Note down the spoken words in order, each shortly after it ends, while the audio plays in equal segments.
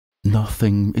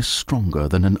Nothing is stronger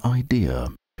than an idea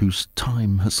whose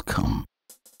time has come.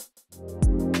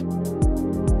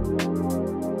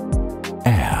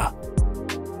 Air,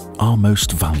 our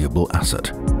most valuable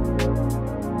asset.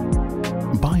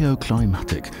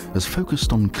 Bioclimatic has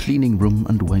focused on cleaning room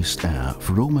and waste air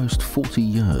for almost 40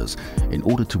 years in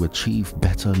order to achieve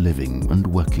better living and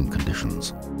working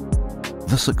conditions.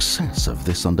 The success of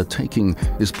this undertaking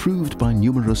is proved by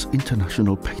numerous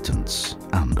international patents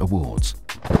and awards.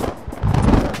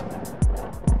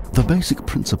 The basic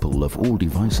principle of all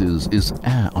devices is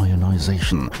air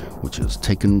ionization, which is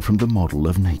taken from the model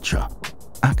of nature.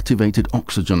 Activated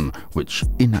oxygen, which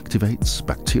inactivates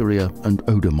bacteria and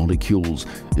odor molecules,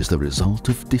 is the result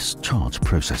of discharge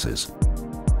processes.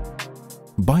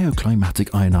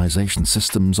 Bioclimatic ionization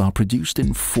systems are produced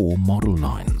in 4 model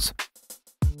lines.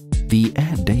 The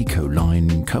Air Deco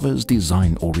line covers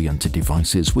design-oriented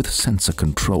devices with sensor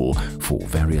control for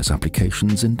various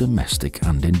applications in domestic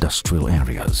and industrial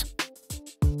areas.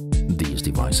 These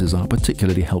devices are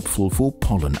particularly helpful for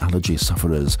pollen allergy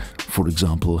sufferers, for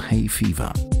example hay fever.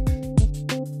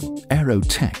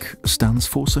 Aerotech stands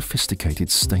for sophisticated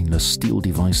stainless steel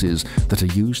devices that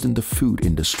are used in the food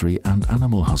industry and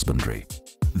animal husbandry.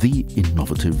 The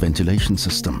innovative ventilation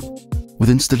system. With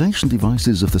installation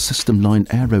devices of the system line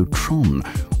Aerotron,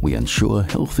 we ensure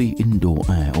healthy indoor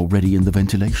air already in the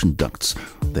ventilation ducts,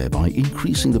 thereby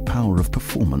increasing the power of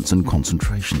performance and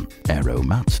concentration.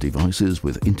 Aeromat devices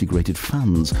with integrated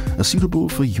fans are suitable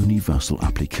for universal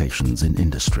applications in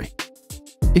industry.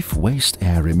 If waste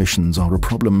air emissions are a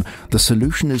problem, the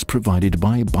solution is provided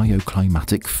by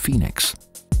Bioclimatic Phoenix.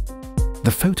 The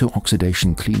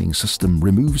photo-oxidation cleaning system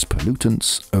removes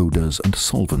pollutants, odors and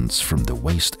solvents from the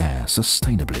waste air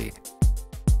sustainably.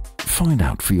 Find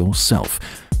out for yourself.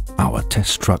 Our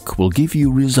test truck will give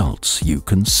you results you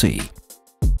can see.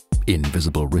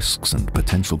 Invisible risks and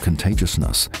potential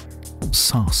contagiousness.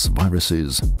 SARS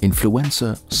viruses,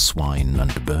 influenza, swine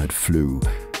and bird flu.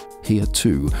 Here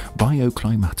too,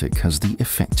 Bioclimatic has the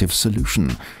effective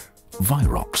solution.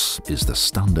 Virox is the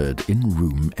standard in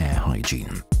room air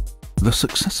hygiene. The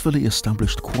successfully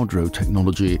established Quadro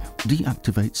technology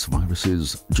deactivates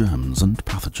viruses, germs and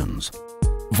pathogens.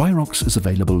 Virox is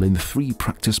available in 3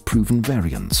 practice-proven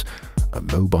variants: a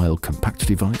mobile compact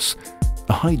device,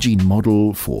 a hygiene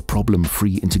model for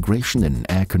problem-free integration in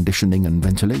air conditioning and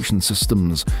ventilation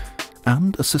systems,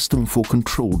 and a system for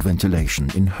controlled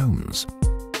ventilation in homes.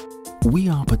 We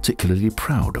are particularly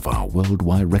proud of our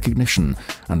worldwide recognition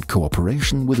and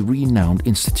cooperation with renowned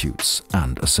institutes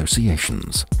and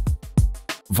associations.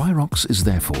 Virox is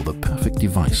therefore the perfect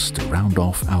device to round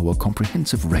off our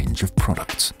comprehensive range of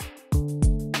products.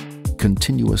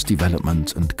 Continuous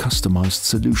development and customized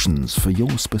solutions for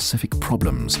your specific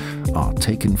problems are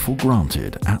taken for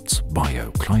granted at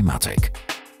Bioclimatic.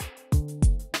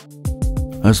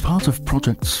 As part of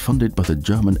projects funded by the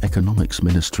German Economics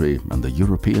Ministry and the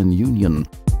European Union,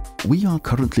 we are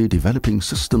currently developing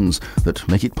systems that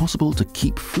make it possible to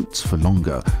keep fruits for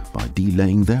longer by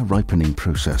delaying their ripening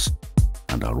process,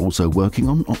 and are also working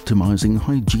on optimizing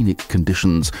hygienic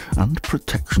conditions and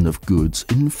protection of goods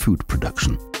in food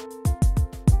production.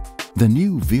 The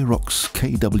new Virox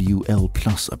KWL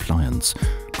Plus appliance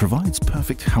provides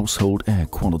perfect household air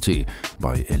quality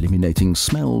by eliminating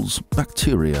smells,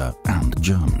 bacteria and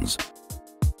germs.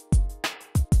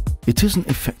 It is an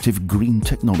effective green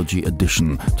technology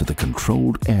addition to the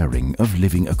controlled airing of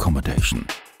living accommodation.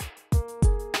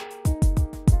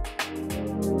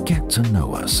 Get to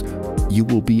know us. You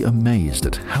will be amazed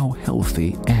at how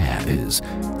healthy air is,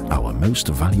 our most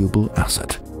valuable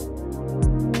asset.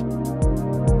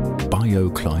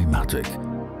 Bioclimatic,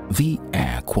 the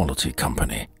air quality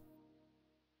company.